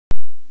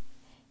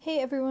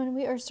everyone,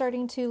 we are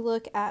starting to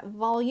look at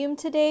volume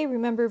today.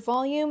 Remember,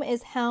 volume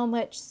is how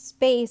much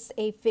space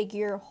a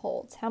figure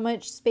holds, how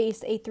much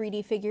space a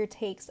 3D figure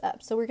takes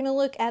up. So we're going to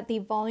look at the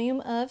volume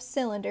of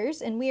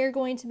cylinders, and we are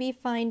going to be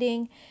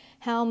finding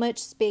how much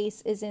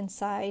space is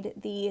inside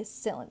the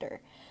cylinder.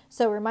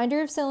 So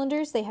reminder of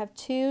cylinders, they have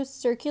two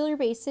circular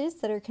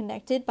bases that are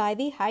connected by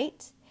the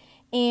height.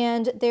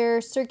 And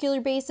their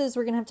circular bases,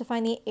 we're going to have to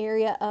find the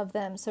area of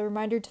them. So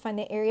reminder, to find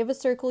the area of a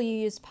circle, you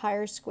use pi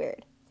r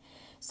squared.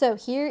 So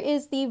here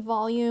is the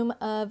volume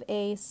of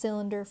a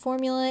cylinder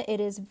formula. It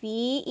is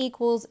V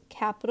equals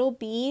capital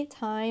B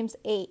times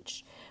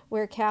H,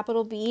 where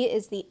capital B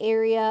is the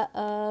area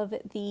of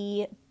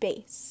the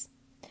base.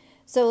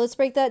 So let's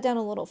break that down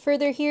a little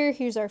further here.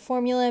 Here's our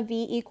formula,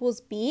 V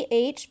equals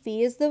BH.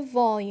 V is the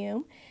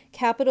volume.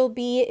 Capital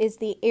B is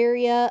the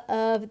area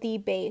of the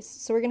base.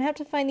 So we're going to have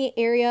to find the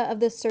area of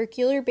the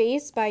circular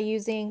base by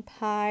using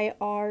pi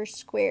r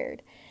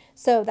squared.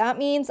 So that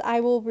means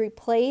I will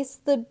replace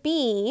the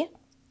B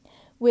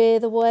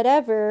with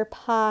whatever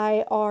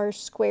pi r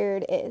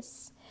squared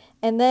is.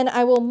 And then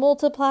I will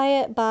multiply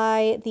it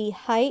by the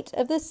height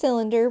of the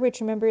cylinder,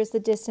 which remember is the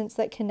distance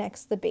that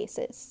connects the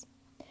bases.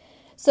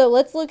 So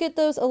let's look at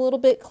those a little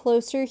bit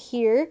closer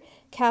here.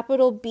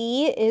 Capital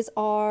B is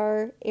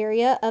our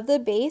area of the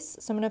base.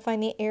 So I'm going to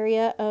find the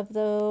area of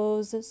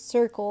those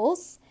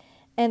circles.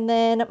 And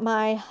then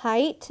my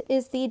height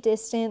is the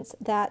distance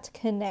that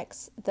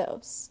connects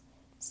those.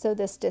 So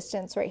this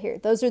distance right here.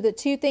 Those are the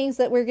two things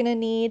that we're going to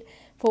need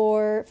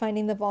for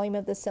finding the volume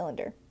of the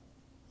cylinder.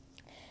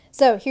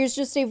 So here's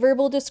just a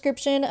verbal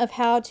description of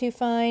how to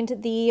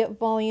find the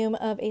volume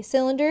of a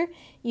cylinder.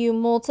 You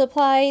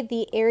multiply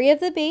the area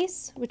of the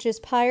base, which is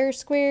pi r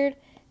squared,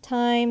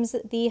 times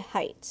the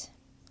height.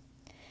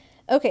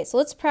 Okay, so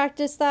let's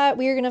practice that.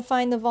 We are going to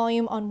find the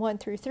volume on 1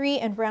 through 3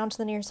 and round to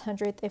the nearest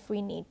hundredth if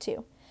we need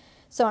to.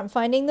 So I'm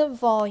finding the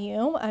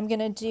volume. I'm going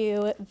to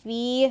do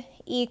V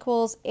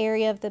equals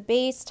area of the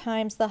base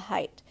times the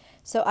height.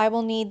 So I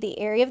will need the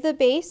area of the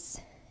base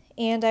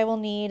and I will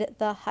need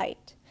the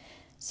height.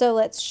 So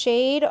let's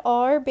shade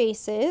our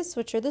bases,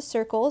 which are the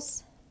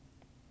circles,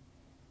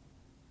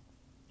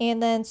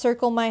 and then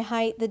circle my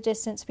height, the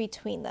distance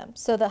between them.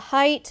 So the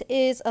height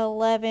is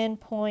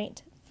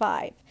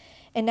 11.5.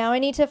 And now I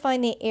need to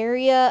find the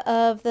area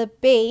of the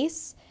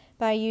base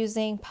by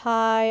using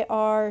pi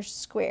r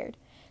squared.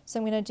 So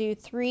I'm going to do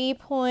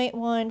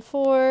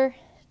 3.14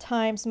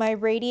 times my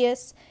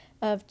radius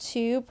of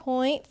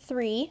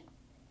 2.3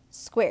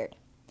 squared.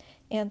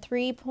 And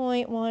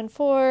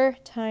 3.14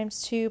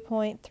 times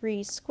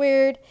 2.3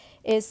 squared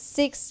is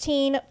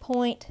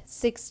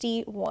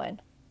 16.61.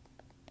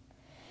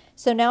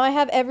 So now I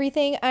have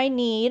everything I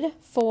need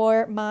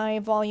for my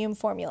volume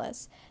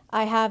formulas.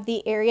 I have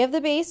the area of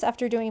the base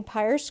after doing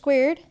pi r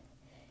squared,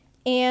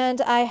 and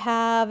I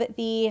have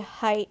the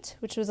height,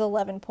 which was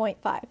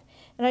 11.5.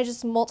 And I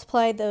just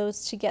multiplied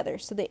those together.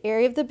 So the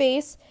area of the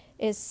base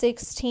is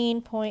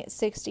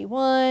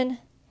 16.61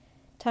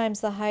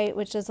 times the height,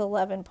 which is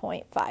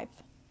 11.5.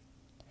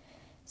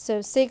 So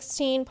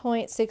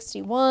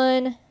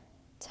 16.61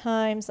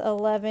 times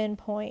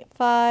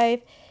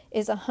 11.5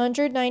 is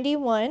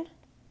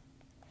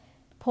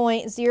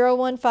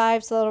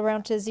 191.015, so that'll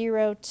round to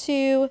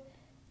 0.2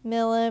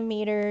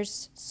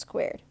 millimeters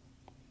squared.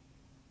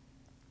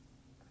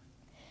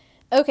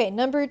 Okay,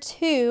 number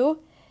 2,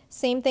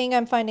 same thing,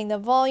 I'm finding the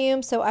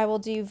volume, so I will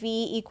do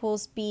V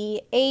equals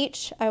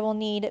BH. I will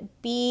need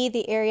B,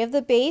 the area of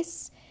the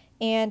base,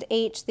 and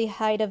H, the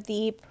height of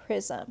the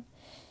prism.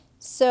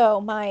 So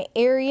my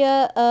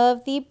area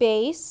of the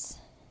base,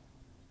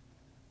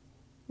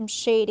 I'm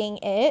shading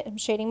it, I'm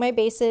shading my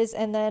bases,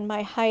 and then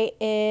my height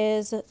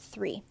is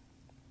 3.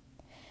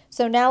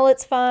 So now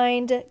let's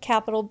find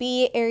capital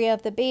B, area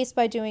of the base,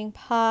 by doing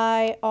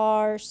pi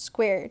r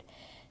squared.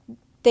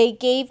 They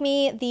gave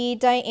me the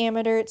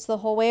diameter, it's the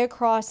whole way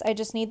across, I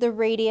just need the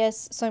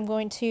radius, so I'm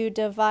going to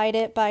divide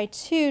it by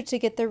 2 to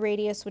get the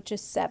radius, which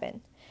is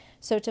 7.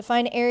 So to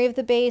find area of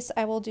the base,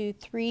 I will do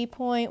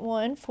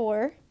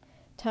 3.14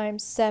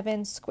 times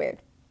 7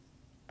 squared.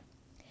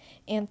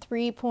 And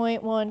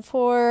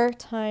 3.14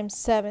 times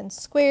 7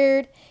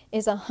 squared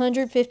is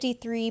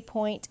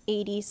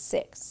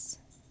 153.86.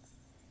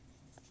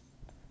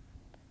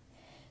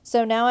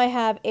 So now I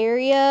have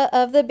area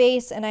of the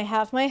base and I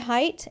have my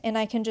height, and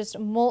I can just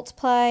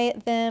multiply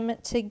them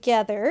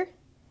together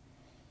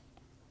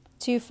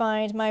to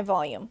find my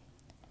volume.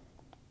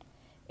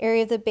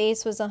 Area of the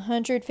base was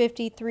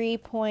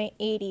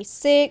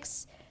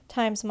 153.86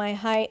 times my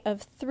height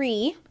of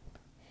 3,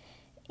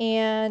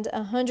 and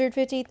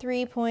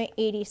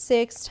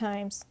 153.86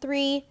 times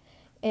 3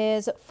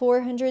 is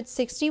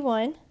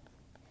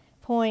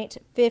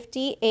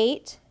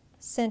 461.58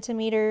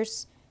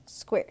 centimeters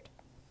squared.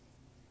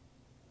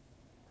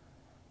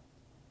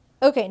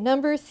 Okay,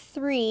 number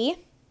 3,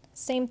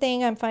 same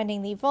thing, I'm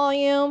finding the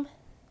volume.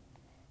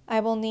 I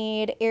will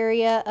need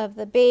area of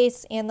the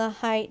base and the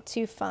height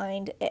to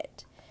find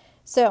it.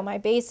 So my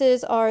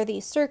bases are the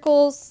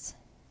circles,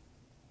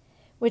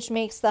 which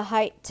makes the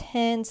height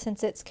 10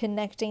 since it's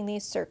connecting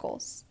these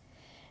circles.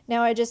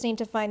 Now I just need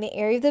to find the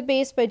area of the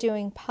base by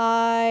doing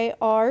pi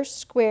r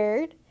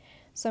squared.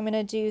 So I'm going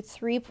to do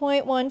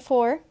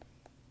 3.14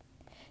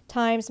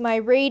 times my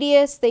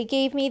radius. They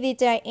gave me the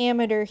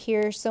diameter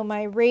here, so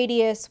my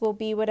radius will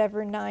be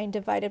whatever 9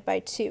 divided by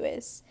 2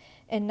 is.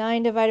 And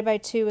 9 divided by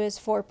 2 is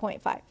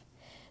 4.5.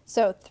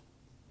 So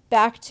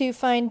back to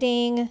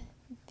finding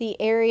the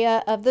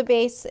area of the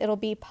base. It'll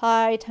be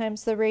pi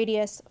times the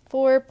radius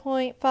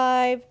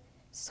 4.5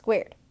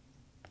 squared.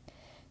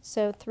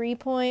 So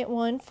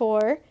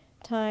 3.14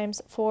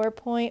 times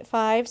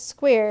 4.5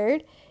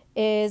 squared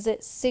is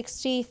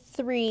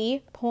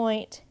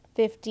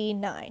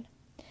 63.59.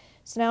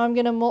 So now I'm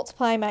going to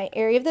multiply my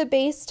area of the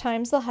base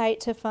times the height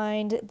to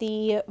find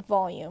the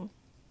volume.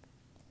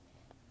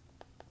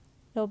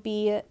 It'll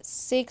be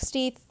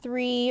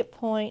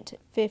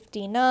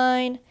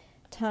 63.59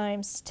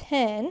 times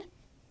 10,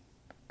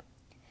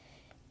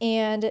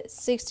 and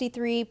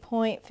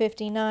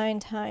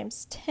 63.59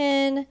 times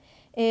 10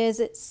 is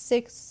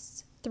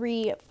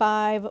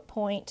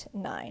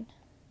 635.9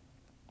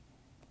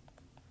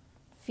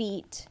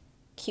 feet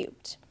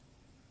cubed.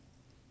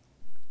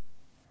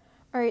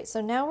 All right,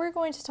 so now we're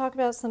going to talk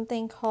about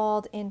something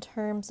called in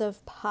terms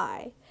of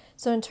pi.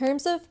 So in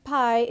terms of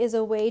pi is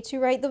a way to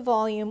write the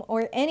volume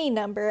or any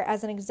number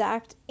as an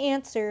exact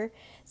answer,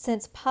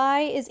 since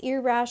pi is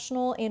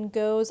irrational and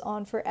goes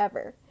on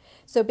forever.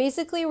 So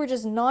basically we're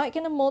just not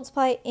going to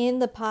multiply in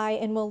the pi,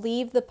 and we'll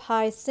leave the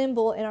pi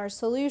symbol in our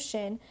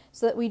solution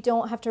so that we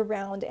don't have to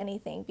round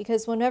anything,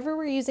 because whenever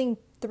we're using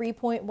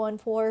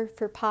 3.14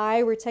 for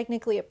pi, we're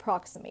technically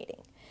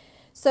approximating.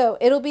 So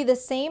it'll be the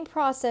same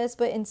process,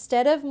 but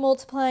instead of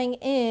multiplying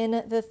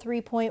in the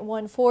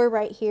 3.14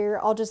 right here,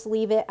 I'll just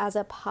leave it as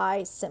a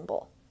pi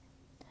symbol.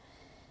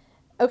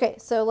 Okay,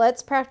 so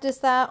let's practice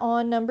that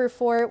on number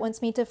 4. It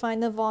wants me to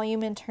find the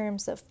volume in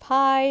terms of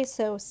pi,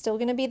 so still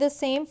going to be the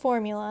same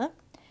formula.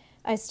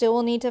 I still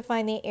will need to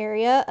find the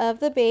area of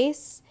the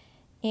base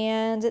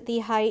and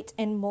the height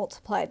and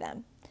multiply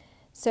them.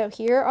 So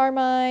here are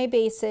my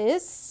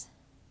bases.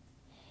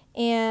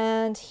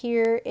 And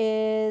here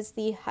is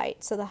the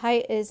height. So the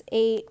height is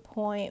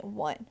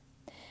 8.1.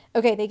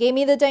 Okay, they gave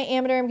me the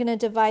diameter. I'm going to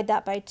divide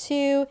that by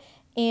 2.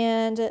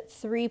 And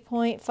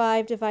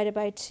 3.5 divided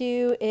by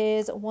 2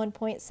 is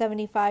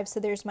 1.75. So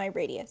there's my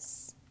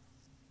radius.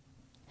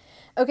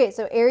 Okay,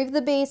 so area of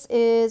the base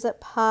is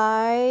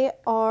pi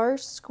r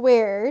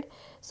squared.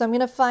 So I'm going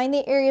to find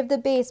the area of the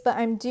base, but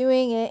I'm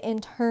doing it in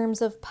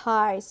terms of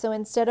pi. So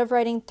instead of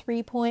writing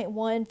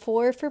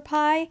 3.14 for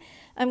pi,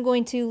 I'm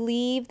going to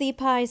leave the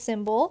pi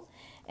symbol,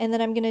 and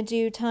then I'm going to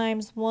do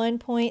times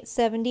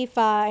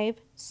 1.75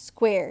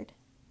 squared.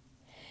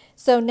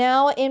 So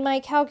now in my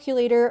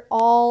calculator,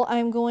 all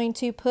I'm going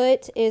to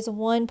put is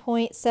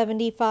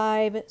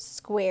 1.75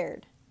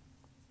 squared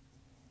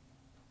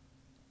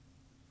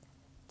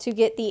to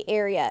get the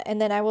area,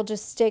 and then I will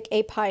just stick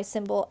a pi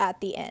symbol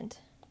at the end.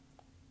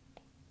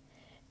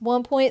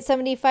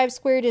 1.75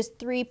 squared is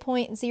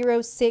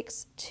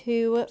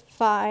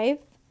 3.0625.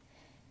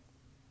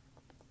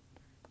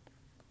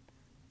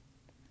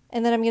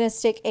 And then I'm going to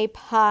stick a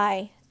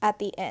pi at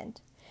the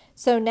end.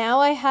 So now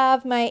I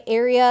have my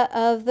area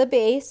of the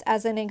base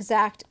as an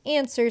exact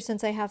answer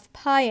since I have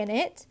pi in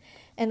it.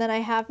 And then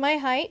I have my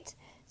height.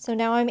 So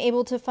now I'm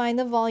able to find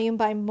the volume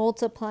by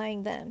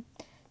multiplying them.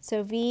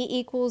 So V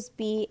equals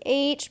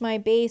BH. My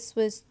base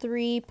was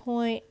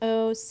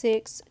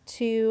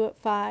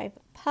 3.0625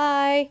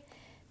 pi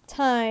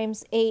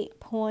times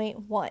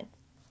 8.1.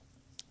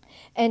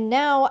 And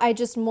now I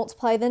just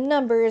multiply the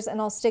numbers,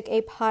 and I'll stick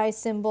a pi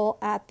symbol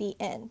at the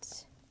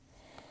end.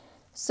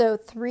 So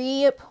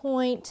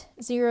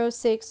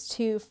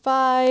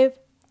 3.0625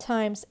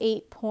 times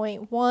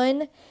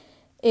 8.1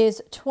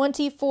 is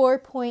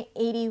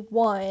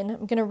 24.81.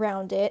 I'm going to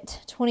round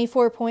it.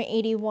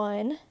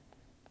 24.81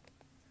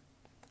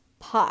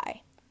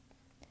 pi.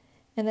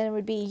 And then it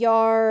would be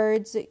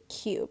yards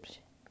cubed.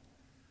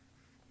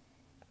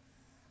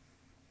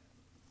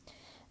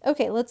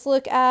 Okay, let's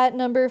look at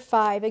number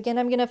 5. Again,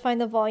 I'm going to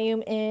find the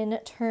volume in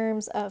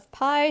terms of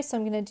pi, so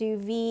I'm going to do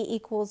V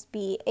equals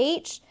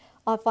BH.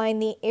 I'll find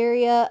the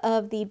area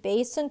of the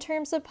base in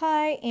terms of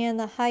pi and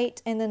the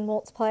height, and then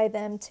multiply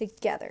them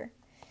together.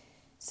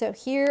 So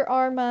here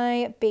are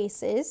my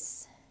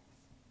bases,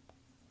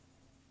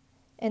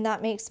 and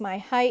that makes my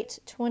height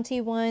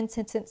 21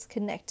 since it's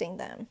connecting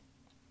them.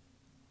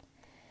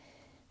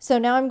 So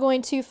now I'm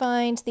going to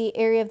find the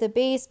area of the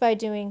base by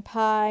doing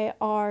pi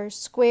r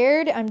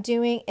squared. I'm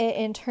doing it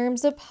in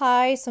terms of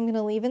pi, so I'm going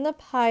to leave in the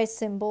pi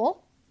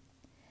symbol.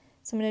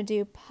 So I'm going to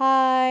do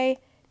pi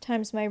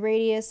times my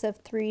radius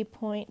of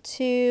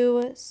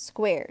 3.2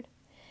 squared.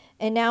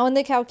 And now in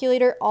the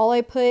calculator, all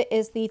I put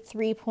is the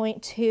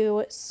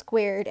 3.2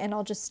 squared, and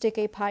I'll just stick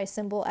a pi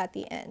symbol at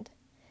the end.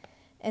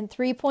 And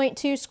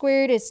 3.2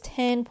 squared is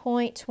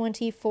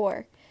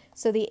 10.24.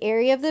 So the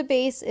area of the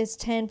base is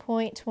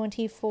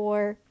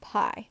 10.24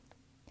 pi.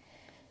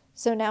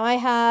 So now I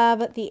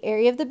have the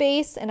area of the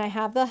base and I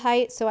have the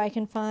height, so I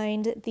can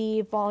find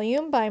the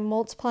volume by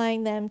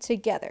multiplying them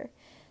together.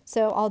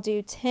 So I'll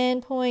do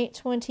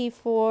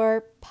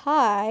 10.24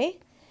 pi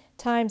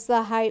times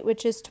the height,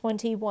 which is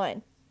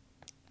 21.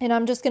 And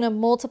I'm just going to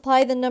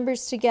multiply the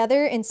numbers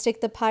together and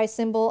stick the pi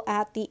symbol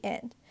at the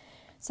end.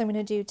 So I'm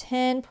going to do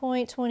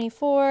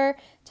 10.24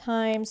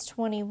 times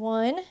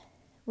 21,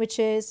 which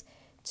is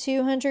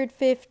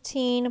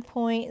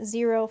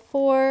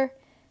 215.04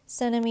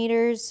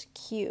 centimeters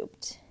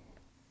cubed.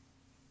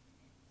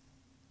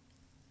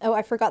 Oh,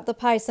 I forgot the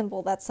pi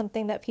symbol. That's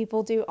something that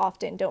people do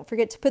often. Don't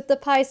forget to put the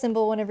pi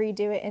symbol whenever you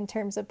do it in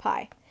terms of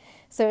pi.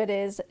 So it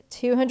is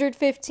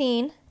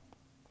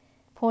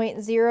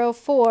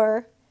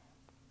 215.04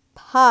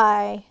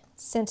 pi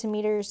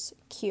centimeters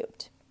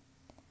cubed.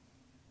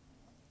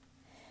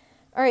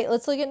 All right,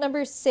 let's look at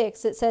number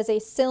 6. It says a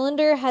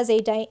cylinder has a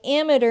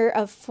diameter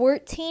of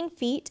 14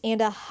 feet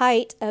and a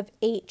height of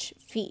h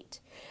feet.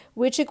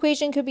 Which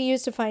equation could be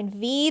used to find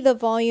V, the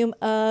volume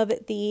of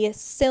the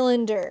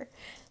cylinder?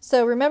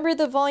 So remember,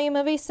 the volume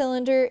of a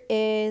cylinder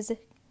is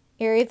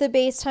area of the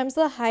base times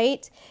the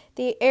height.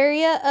 The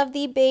area of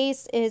the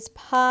base is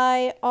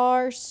pi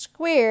r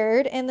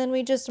squared, and then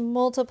we just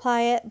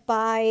multiply it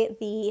by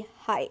the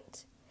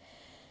height.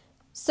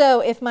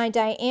 So if my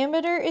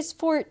diameter is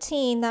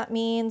 14, that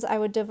means I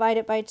would divide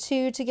it by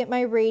 2 to get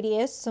my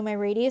radius. So my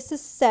radius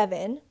is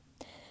 7.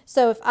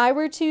 So if I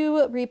were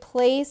to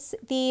replace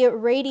the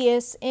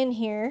radius in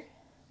here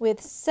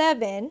with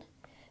 7,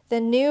 the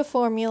new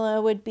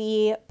formula would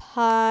be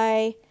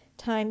pi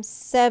times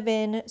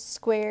 7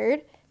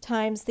 squared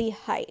times the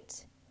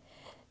height.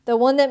 The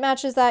one that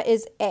matches that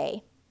is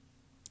A.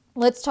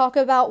 Let's talk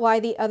about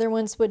why the other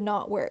ones would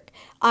not work.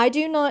 I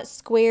do not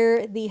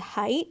square the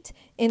height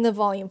in the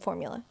volume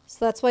formula,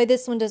 so that's why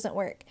this one doesn't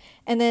work.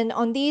 And then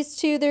on these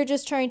two, they're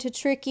just trying to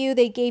trick you.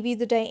 They gave you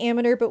the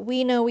diameter, but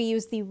we know we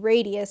use the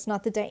radius,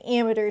 not the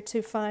diameter,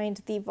 to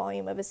find the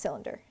volume of a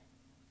cylinder.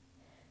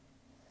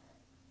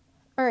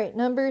 All right,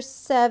 number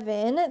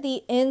 7,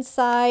 the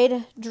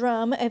inside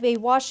drum of a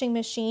washing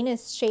machine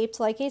is shaped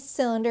like a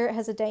cylinder. It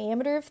has a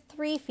diameter of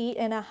 3 feet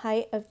and a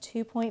height of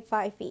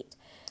 2.5 feet.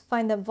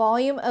 Find the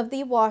volume of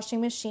the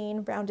washing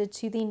machine rounded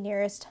to the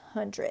nearest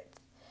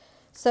hundredth.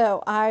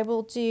 So I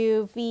will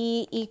do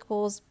V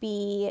equals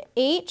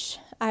BH.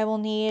 I will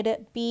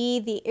need B,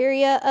 the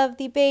area of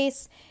the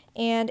base,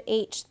 and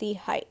H, the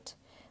height.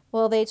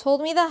 Well, they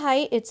told me the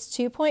height, it's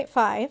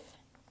 2.5.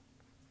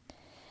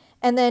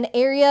 And then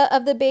area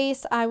of the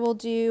base, I will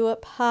do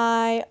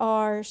pi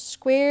r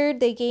squared.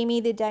 They gave me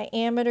the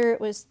diameter,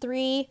 it was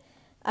 3.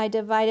 I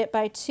divide it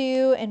by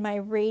 2, and my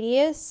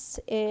radius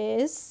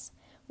is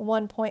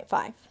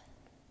 1.5.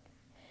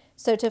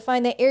 So to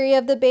find the area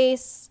of the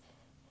base,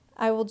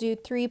 I will do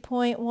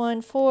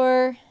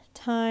 3.14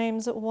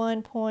 times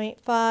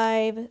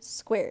 1.5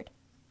 squared.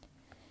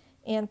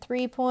 And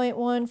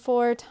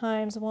 3.14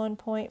 times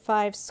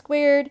 1.5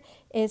 squared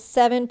is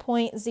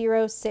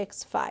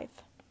 7.065.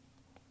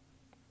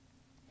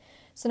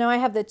 So now I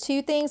have the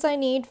two things I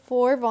need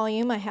for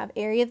volume. I have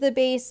area of the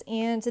base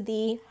and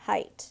the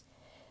height.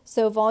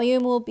 So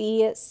volume will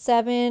be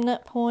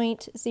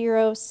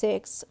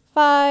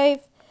 7.065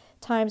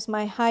 times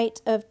my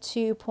height of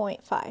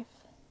 2.5.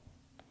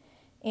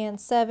 And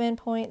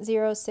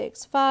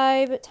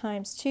 7.065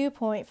 times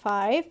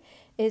 2.5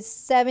 is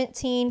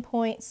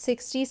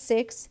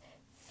 17.66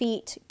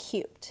 feet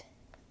cubed.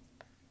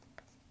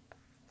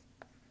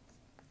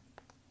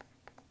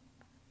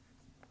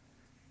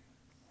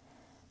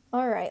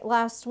 All right,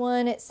 last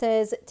one. It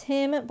says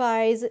Tim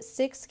buys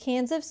 6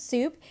 cans of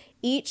soup.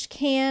 Each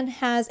can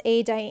has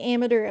a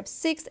diameter of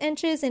 6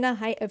 inches and a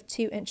height of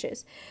 2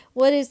 inches.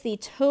 What is the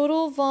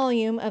total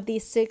volume of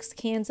these 6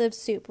 cans of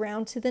soup?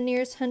 Round to the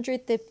nearest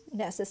hundredth if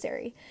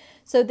necessary.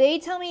 So they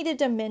tell me the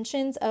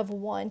dimensions of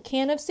 1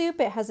 can of soup.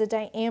 It has a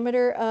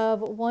diameter of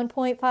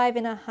 1.5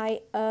 and a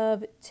height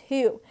of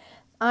 2.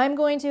 I'm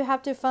going to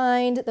have to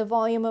find the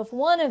volume of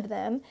one of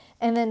them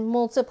and then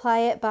multiply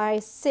it by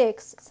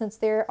 6 since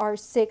there are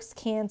 6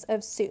 cans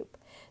of soup.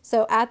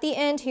 So at the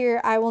end here,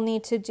 I will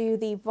need to do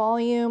the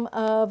volume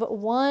of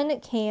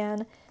 1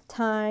 can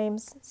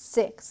times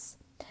 6.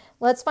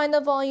 Let's find the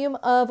volume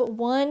of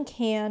 1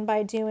 can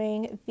by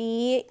doing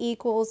V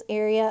equals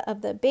area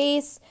of the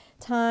base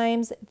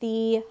times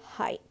the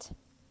height.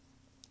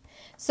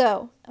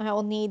 So I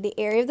will need the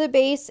area of the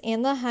base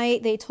and the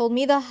height. They told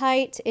me the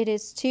height, it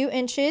is 2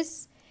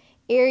 inches.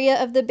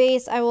 Area of the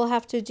base, I will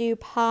have to do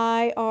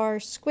pi r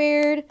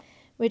squared,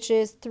 which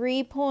is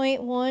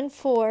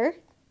 3.14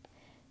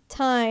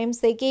 times,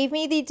 they gave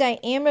me the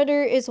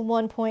diameter is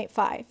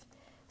 1.5.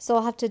 So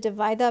I'll have to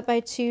divide that by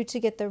 2 to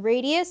get the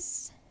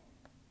radius.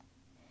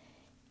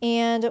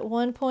 And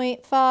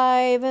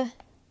 1.5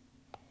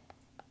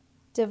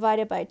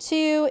 divided by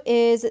 2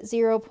 is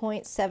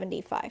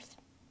 0.75.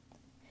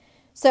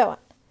 So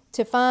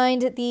to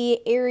find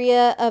the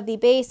area of the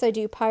base, I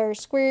do pi r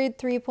squared,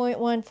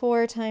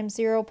 3.14 times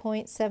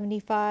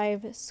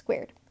 0.75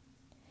 squared.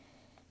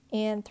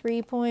 And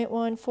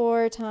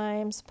 3.14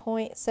 times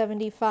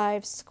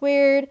 0.75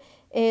 squared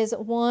is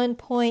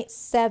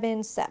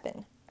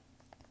 1.77.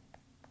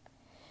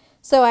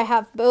 So I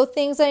have both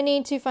things I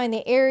need to find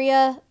the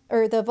area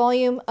or the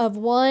volume of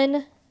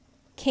 1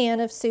 can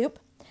of soup.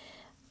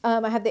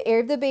 I have the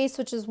area of the base,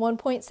 which is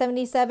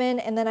 1.77,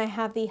 and then I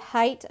have the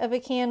height of a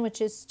can, which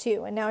is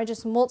 2. And now I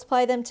just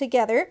multiply them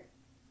together.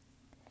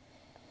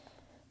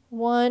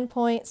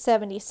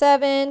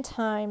 1.77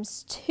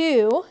 times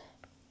 2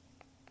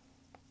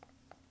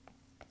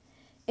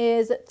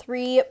 is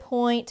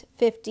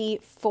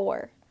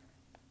 3.54.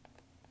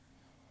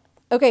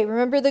 Okay,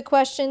 remember the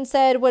question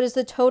said, what is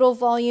the total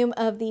volume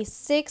of the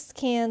 6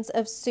 cans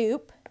of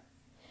soup?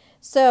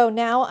 So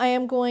now I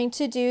am going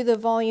to do the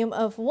volume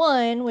of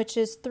 1, which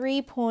is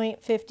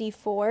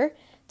 3.54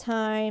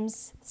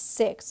 times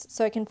 6.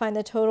 So I can find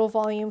the total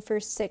volume for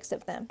 6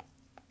 of them.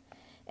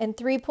 And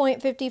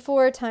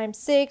 3.54 times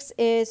 6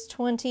 is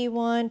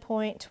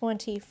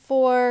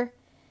 21.24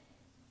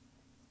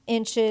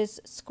 inches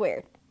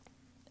squared,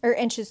 or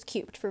inches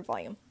cubed for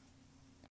volume.